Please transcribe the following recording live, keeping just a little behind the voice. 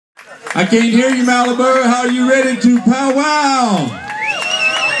I can't hear you, Malibu. How are you ready to powwow?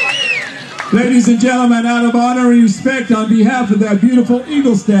 Ladies and gentlemen, out of honor and respect on behalf of that beautiful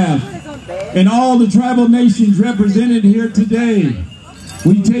Eagle staff and all the tribal nations represented here today,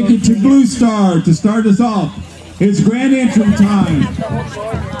 we take it to Blue Star to start us off. It's grand entry time.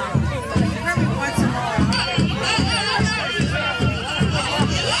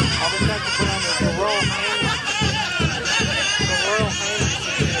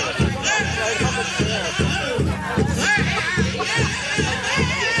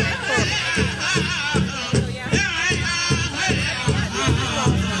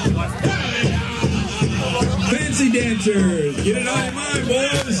 Fancy dancers, get it on your mind,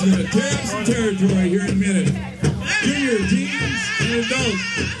 boys. You're going to tear up some territory here in a minute. Junior, teens, and adults,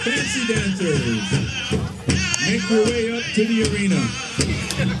 fancy dancers, make your way up to the arena.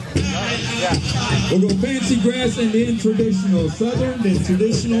 We'll go fancy grass and then traditional southern, then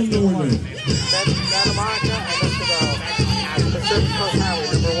traditional northern. Santa Monica and then to the Pacific Coast Highway,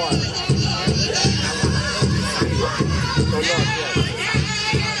 number 1. So look, yes.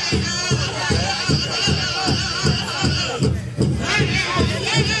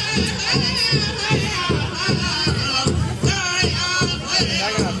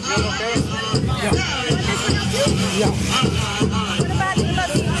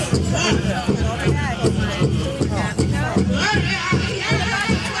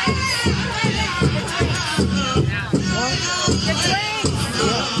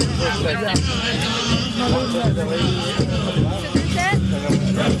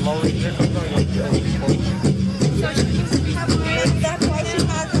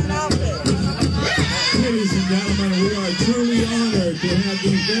 Ladies and gentlemen, we are truly honored to have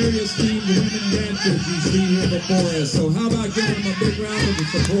these very esteemed women dancers you see here before us. So how about giving them a big round of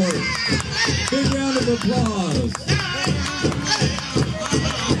support? Big round of applause.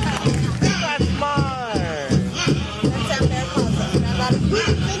 That's mine.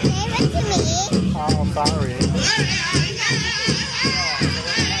 Oh, sorry.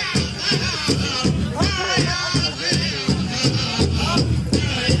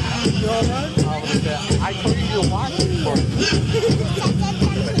 I told you to watch it for me.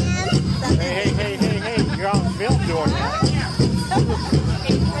 Hey, you're on film doing that.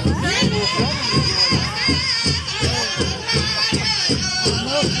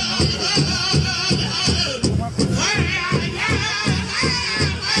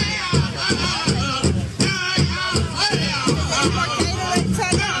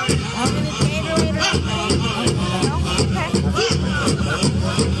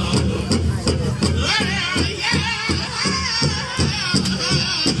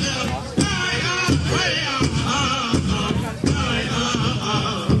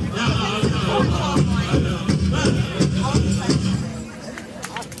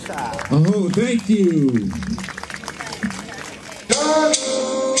 Oh, thank you.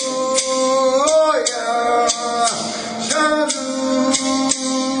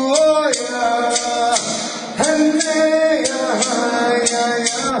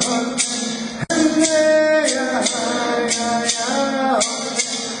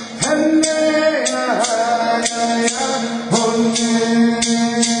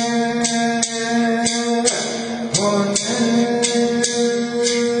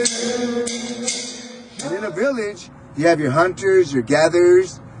 You have your hunters, your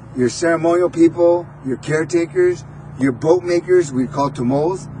gatherers, your ceremonial people, your caretakers, your boat makers, we call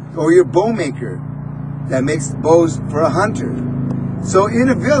tumols, or your bow maker that makes bows for a hunter. So in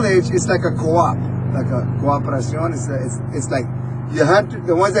a village, it's like a co-op, like a cooperación. It's like you hunt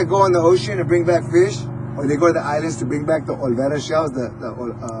the ones that go on the ocean and bring back fish, or they go to the islands to bring back the olvera shells,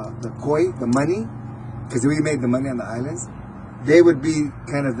 the koi, the money, because we made the money on the islands. They would be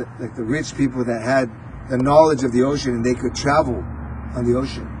kind of like the rich people that had the knowledge of the ocean and they could travel on the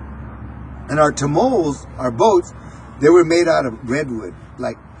ocean. And our tumols, our boats, they were made out of redwood.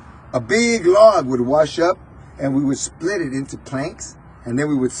 Like a big log would wash up and we would split it into planks and then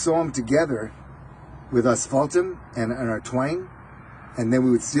we would sew them together with asphaltum and our twine, and then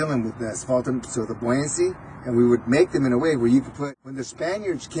we would seal them with the asphaltum, so the buoyancy, and we would make them in a way where you could put, when the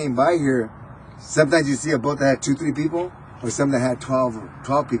Spaniards came by here, sometimes you see a boat that had 2-3 people, or some that had 12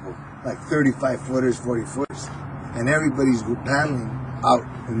 people, like 35 footers, 40 footers, and everybody's paddling out,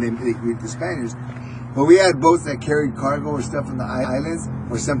 and they greet the Spaniards. But we had boats that carried cargo or stuff from the islands,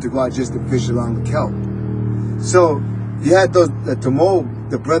 or some to go out just to fish along the kelp. So you had the Tomol,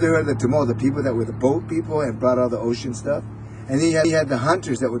 the Brotherhood of the Tomol, the people that were the boat people and brought all the ocean stuff. And then you had the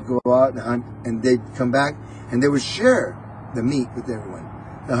hunters that would go out and hunt, and they'd come back, and they would share the meat with everyone.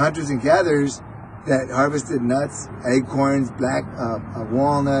 The hunters and gatherers that harvested nuts, acorns, black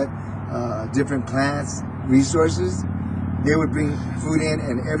walnut, different plants, resources, they would bring food in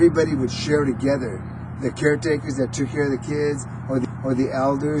and everybody would share together. The caretakers that took care of the kids or the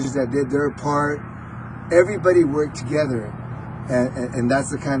elders that did their part, everybody worked together. And that's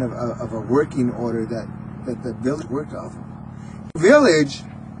the kind of a working order that the village worked off of. Village,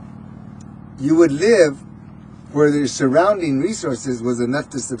 you would live where the surrounding resources was enough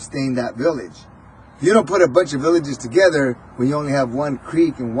to sustain that village. You don't put a bunch of villages together when you only have one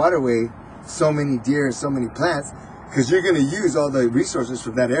creek and waterway, so many deer, so many plants, because you're going to use all the resources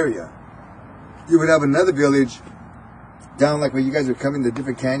from that area. You would have another village down like where you guys are coming, the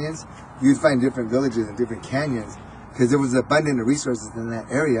different canyons. You'd find different villages and different canyons because there was abundant of resources in that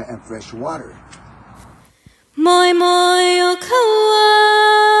area and fresh water. Moi moi o kauano,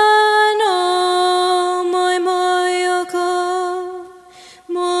 moi moi o ko,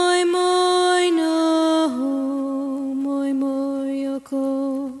 moi moi no, moi moi o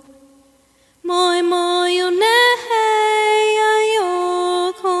ko, moi moi o nehe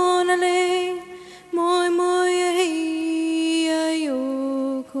ayo konale, moi moi ayo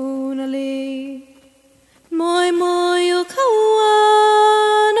konale, moi moi o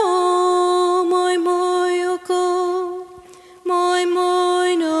kauano, moi moi o ko, moi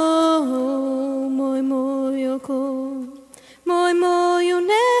moi no, moi moi o ko, moi moi o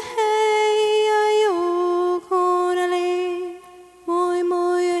nehe ayo konale, moi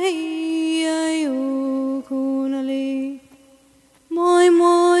moi ayo konale, moi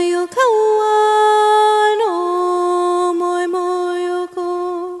moi o kauano, moi moi o ko,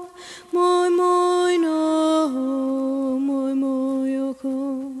 moi moi no, moi moi o ko,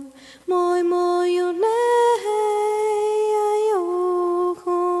 moi moi o nehe ayo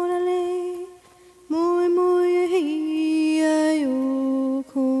konale, moi moi ayo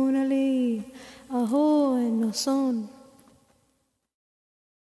konale, ahoy no son.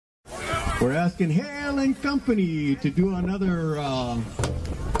 We're asking Hale and Company to do another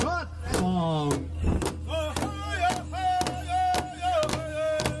cut song.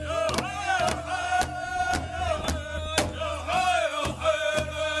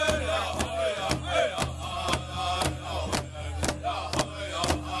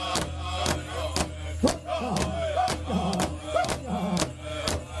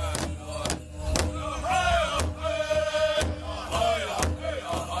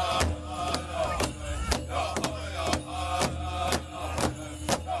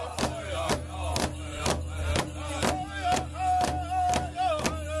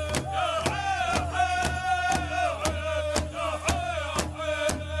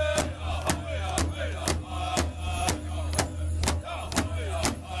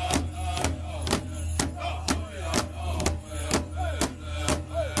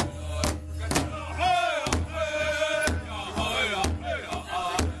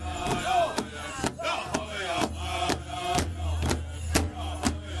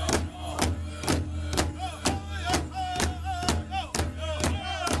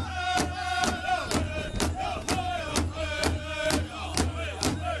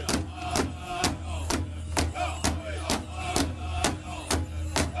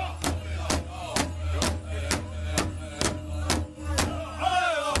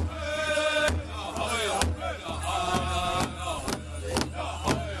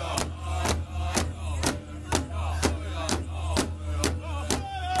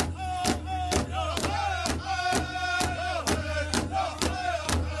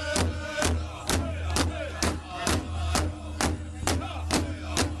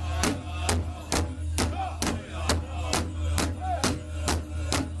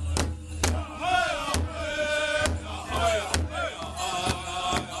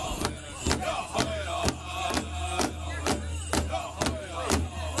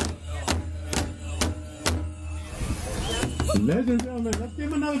 Ladies and gentlemen, let's give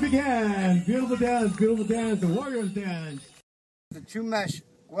them another big hand. Beautiful dance, the Warriors dance. The Chumash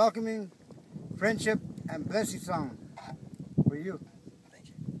welcoming, friendship, and blessing song for you. Thank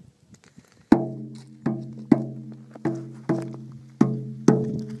you.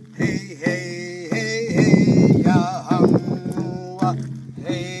 Hey, hey, hey, hey, ya hangua.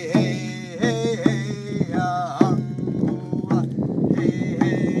 Hey, hey, hey, hey, ya hangua. Hey,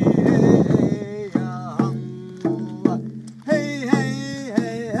 hey, hey, hey, ya hangua. Hey, hey,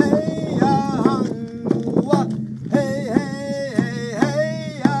 hey, hey, ya hangua. Hey, hey, hey,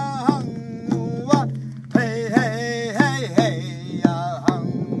 hey, ya hangua. Hey, hey, hey, hey, ya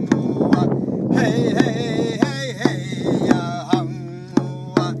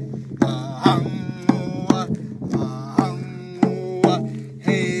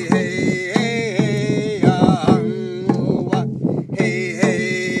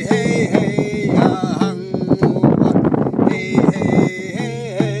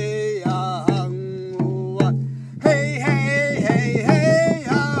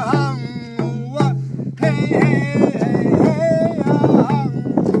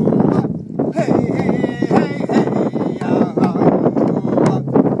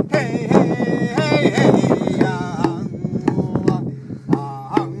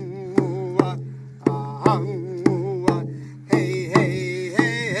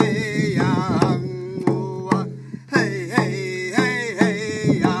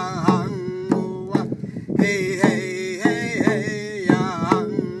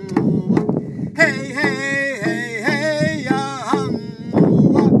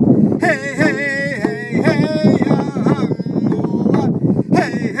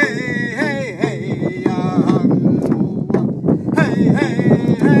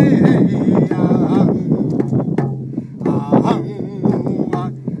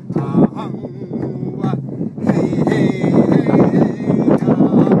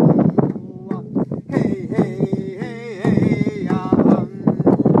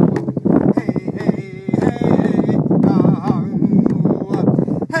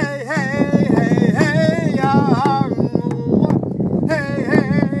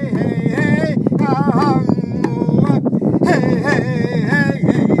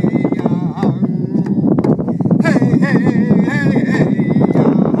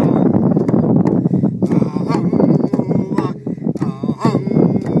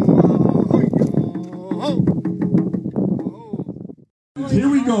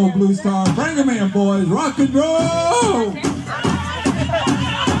we go, Blue Star. Bring them in, boys. Rock and roll!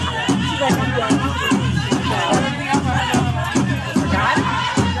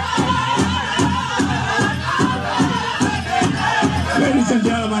 Ladies and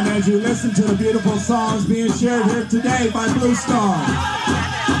gentlemen, as you listen to the beautiful songs being shared here today by Blue Star,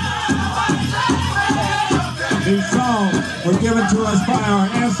 these songs were given to us by our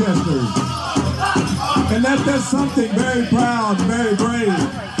ancestors. And that does something very proud, very brave.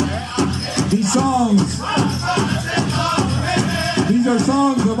 These are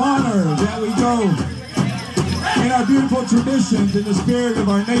songs of honor that we go in our beautiful traditions in the spirit of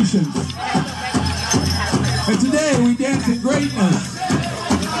our nations. And today we dance in greatness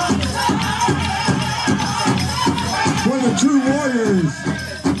for the true warriors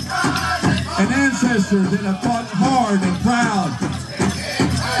and ancestors that have fought hard and proud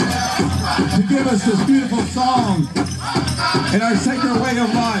to give us this beautiful song and our sacred way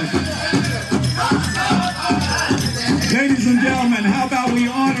of life. Ladies and gentlemen, how about we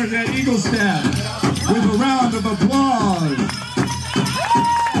honor that eagle staff with a round of applause.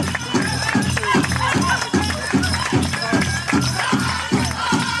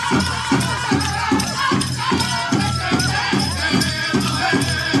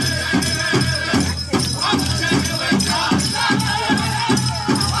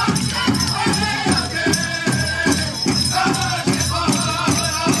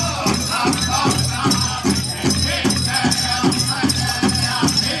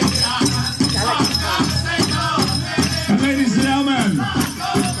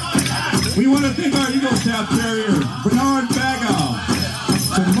 Carrier, Bernard Baga,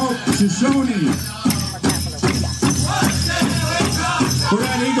 Shoshone, for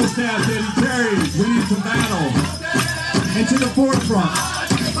that eagle staff that he carries when into battle and to the forefront.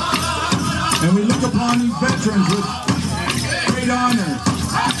 And we look upon these veterans with great honor.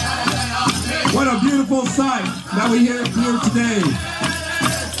 What a beautiful sight that we have here today.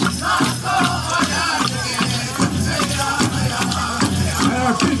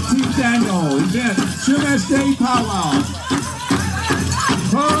 Our 15th annual event, Chumash Day Powwow.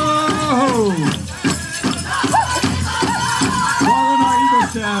 Oh! Following our eagle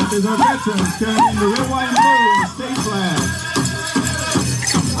staff is our veterans carrying the red, white, and blue and the state flag.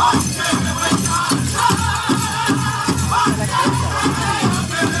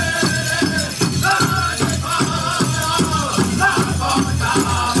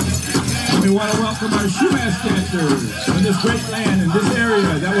 We want to welcome our Chumash dancers in this great land, in this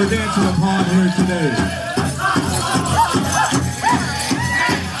area that we're dancing upon here today.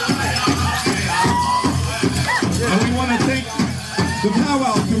 And we want to thank the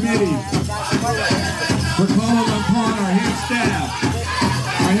powwow committee for calling upon our head staff,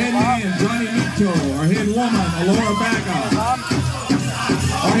 our head man, Johnny Mito, our head woman, Alora Baga,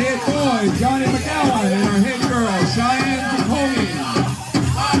 our head boy, Johnny McGowan, and our head girl, Cheyenne Capone.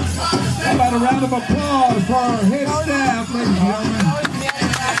 How about a round of applause for our head staff, ladies and gentlemen?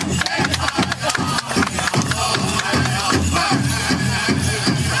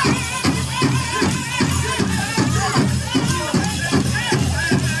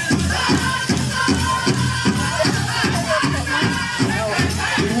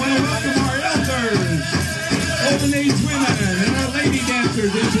 We want to welcome our elders, Golden Age women, and our lady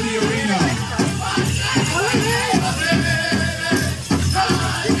dancers into the arena.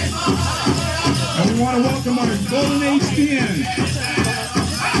 We want to welcome our Golden Age men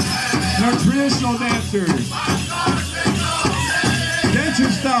and our traditional dancers. Dance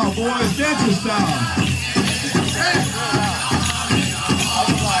your style, boys, dance your style.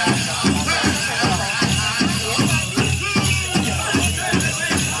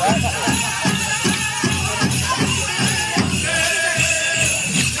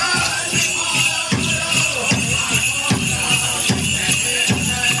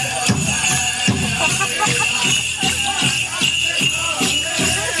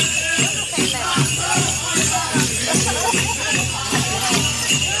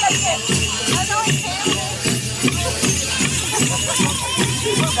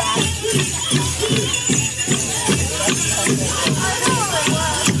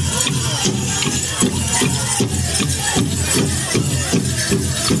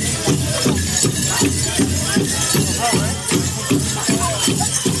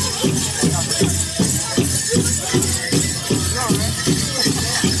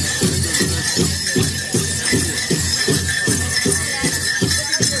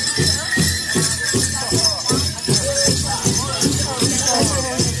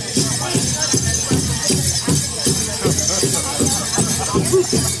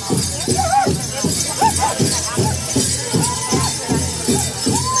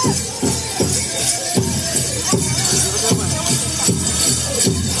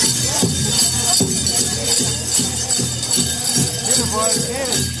 Picture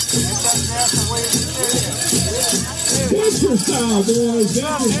style, boys.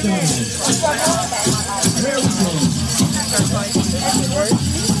 Picture style. There we go.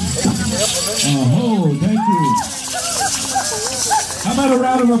 Oh, thank you. How about a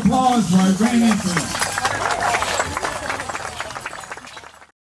round of applause for our grand entrance?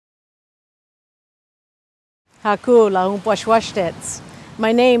 Haku Lahumpwashwashtets.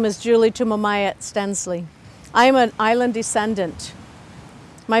 My name is Julie Tumamayat Stensley. I am an island descendant.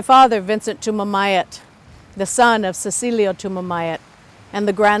 My father, Vincent Tumamayat, the son of Cecilio Tumamayat, and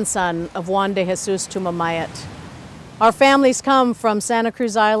the grandson of Juan de Jesus Tumamayat. Our families come from Santa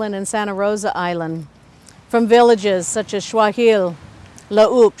Cruz Island and Santa Rosa Island, from villages such as Xuajil, La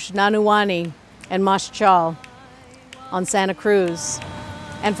Upsh, Nanuani, and Maschal on Santa Cruz,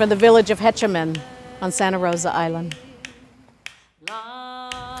 and from the village of Hechaman on Santa Rosa Island.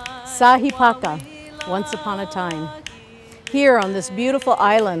 Sahipaka, once upon a time. Here on this beautiful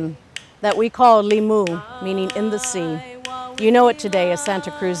island that we call Limu, meaning in the sea, you know it today as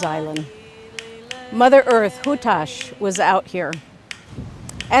Santa Cruz Island. Mother Earth, Hutash, was out here.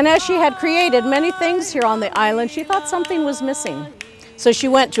 And as she had created many things here on the island, she thought something was missing. So she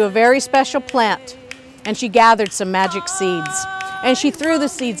went to a very special plant and she gathered some magic seeds. And she threw the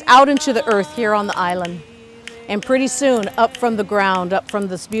seeds out into the earth here on the island. And pretty soon, up from the ground, up from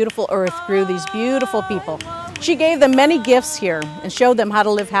this beautiful earth, grew these beautiful people. She gave them many gifts here and showed them how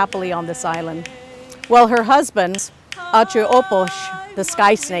to live happily on this island. Well, her husband, Achu Oposh, the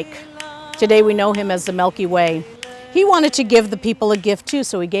sky snake, today we know him as the Milky Way, he wanted to give the people a gift too,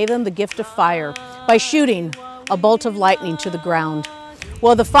 so he gave them the gift of fire by shooting a bolt of lightning to the ground.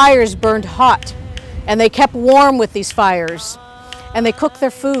 Well, the fires burned hot, and they kept warm with these fires, and they cooked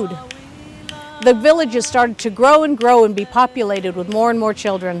their food. The villages started to grow and be populated with more and more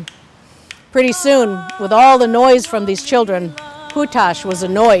children. Pretty soon, with all the noise from these children, Hutash was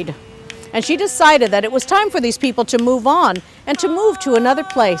annoyed. And she decided that it was time for these people to move on and to move to another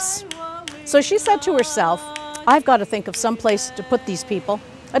place. So she said to herself, I've got to think of some place to put these people,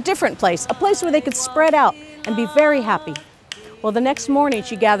 a different place, a place where they could spread out and be very happy. Well, the next morning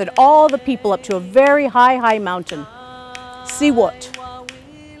she gathered all the people up to a very high mountain, Siwot,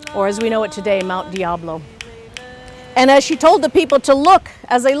 or as we know it today, Mount Diablo. And as she told the people to look,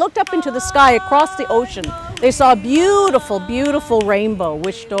 as they looked up into the sky across the ocean, they saw a beautiful, beautiful rainbow,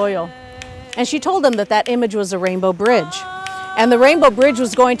 Wishtoyo. And she told them that that image was a rainbow bridge. And the rainbow bridge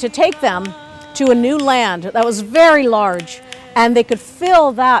was going to take them to a new land that was very large, and they could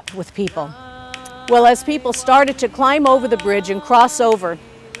fill that with people. Well, as people started to climb over the bridge and cross over,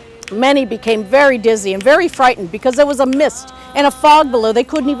 many became very dizzy and very frightened because there was a mist and a fog below. They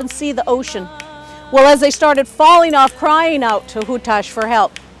couldn't even see the ocean. Well, as they started falling off, crying out to Hutash for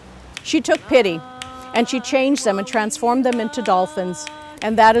help, she took pity and she changed them and transformed them into dolphins.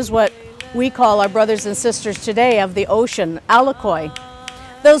 And that is what we call our brothers and sisters today of the ocean, Alakoi.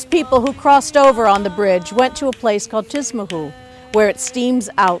 Those people who crossed over on the bridge went to a place called Tismahu, where it steams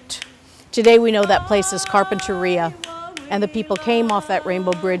out. Today we know that place is Carpinteria. And the people came off that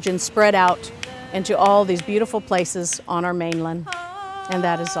rainbow bridge and spread out into all these beautiful places on our mainland. And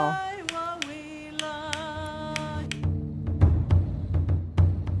that is all.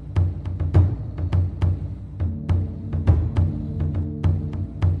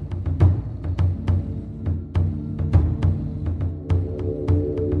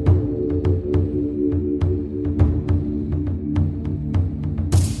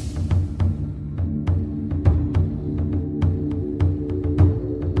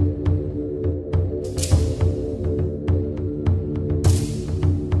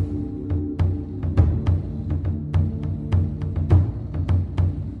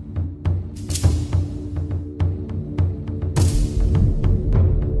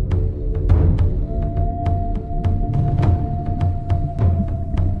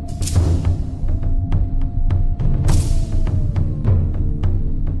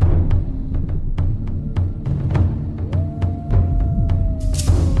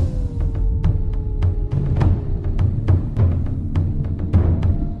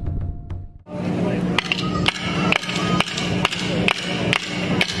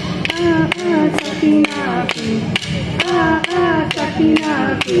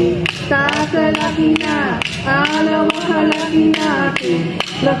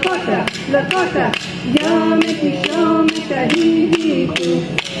 Lakota, yo me kisho me kahihiku,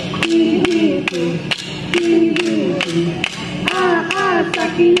 hihiku, hihiku.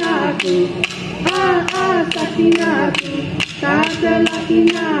 Sakinaku, sakinaku, tata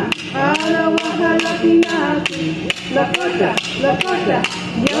lakina, alawaha lakinaku. Lakota,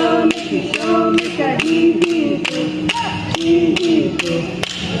 yo me kisho me kahihiku, hihiku.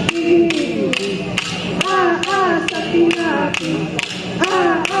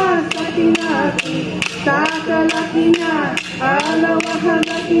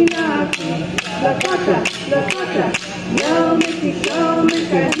 Lakinaku, Lakota, Lakota, Yo Miki Sho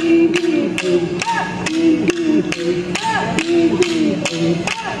Mika Hihiku, Hihiku, Hihiku,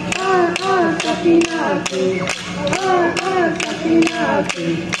 Sakinaku, Sakinaku,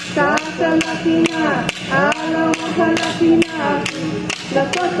 Tata Lakina, Aloha Lakinaku,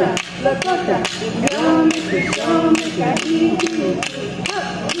 Lakota, Lakota, Yo Miki Sho Mika Hihiku,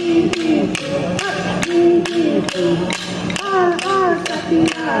 Hihiku, Hihiku,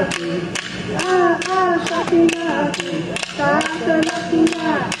 Sakinaku, Sakinaku, Tata Lakina,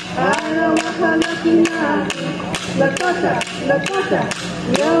 Aloha Lakinaku, Lakota, Lakota,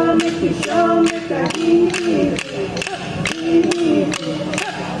 Yo Miki Sho Mika Hihiku, Hihiku,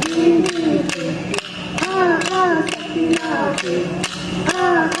 Hihiku, Sakinaku,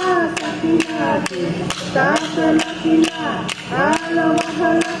 Sakinaku, Tata Lakina, Aloha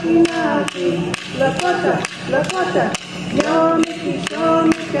Lakinaku, Lakota, Lakota, Yo Miki Sho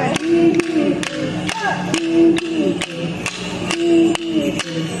Mika Hihiku, Hihiku,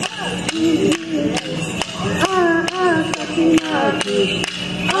 Hihiku, Hihiku, Sakinaku,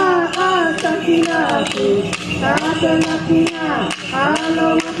 Sakinaku, Tata Lakina,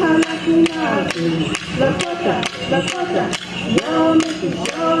 Aloha Lakinaku, Lakota, Lakota, Yo Miki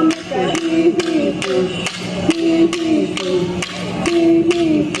Sho Mika Hihiku, Hihiku,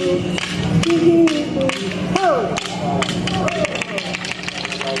 Hihiku, Hihiku, ho!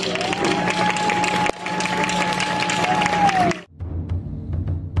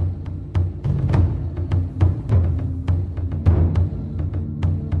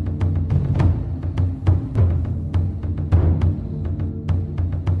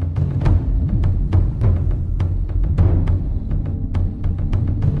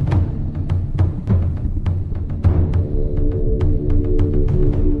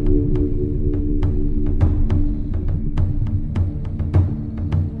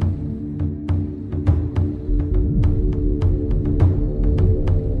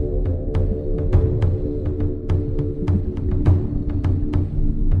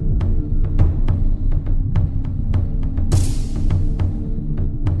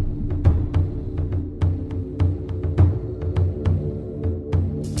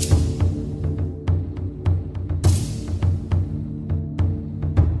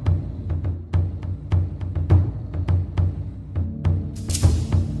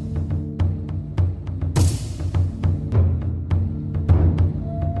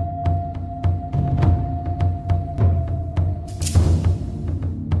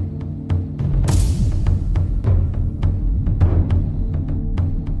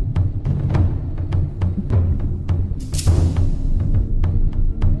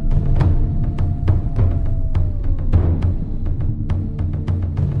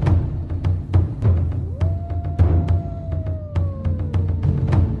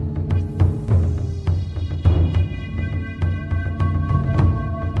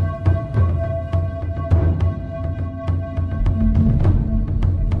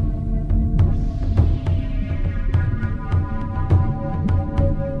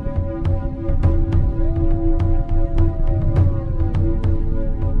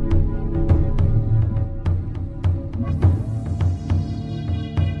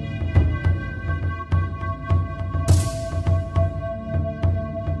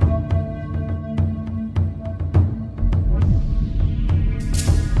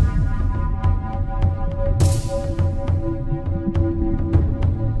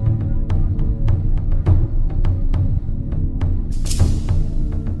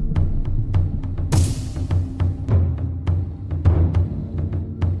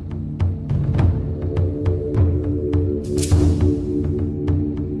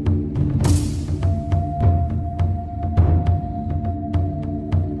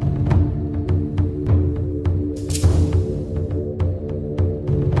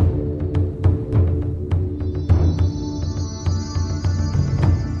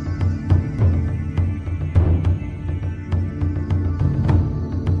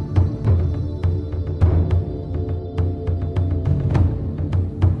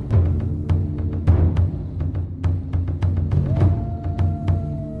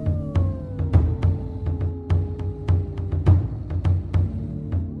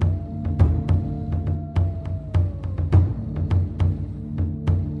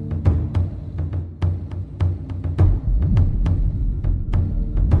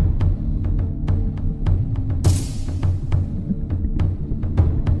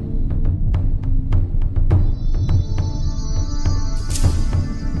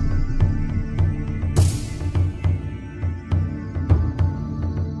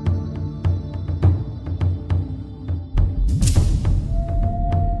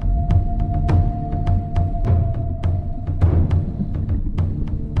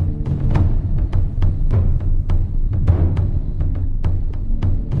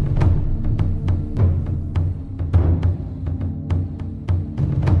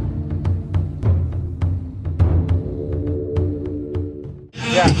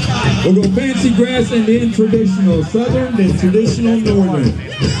 We'll go fancy grass and then traditional southern, then traditional northern.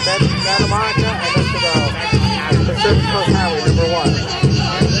 Santa Monica, and let's go Pacific Coast Highway, number 1.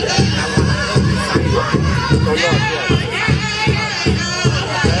 Go north, yes.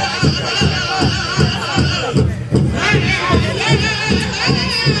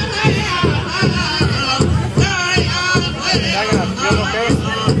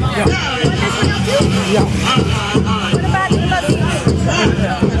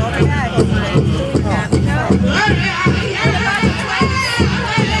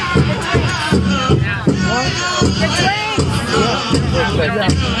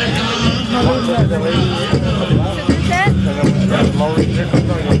 What about the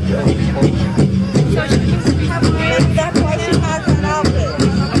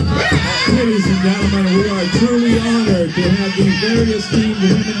Ladies and gentlemen, we are truly honored to have these very esteemed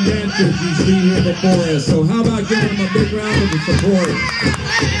women dancers you see here before us. So how about giving them a big round of support?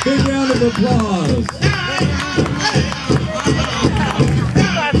 Big round of applause.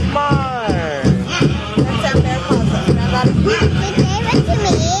 That's mine.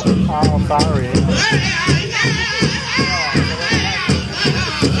 Oh, sorry.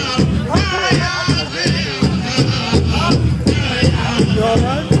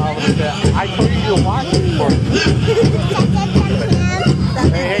 I told you to watch it for me.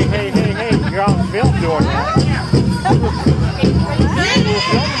 Hey, you're on film doing that.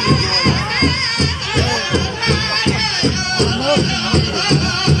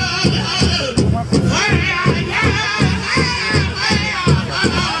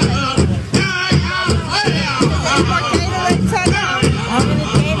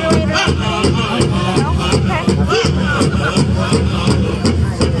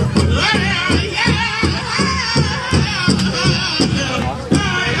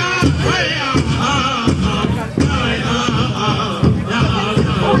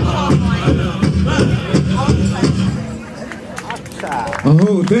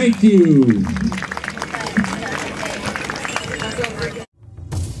 Oh, thank you.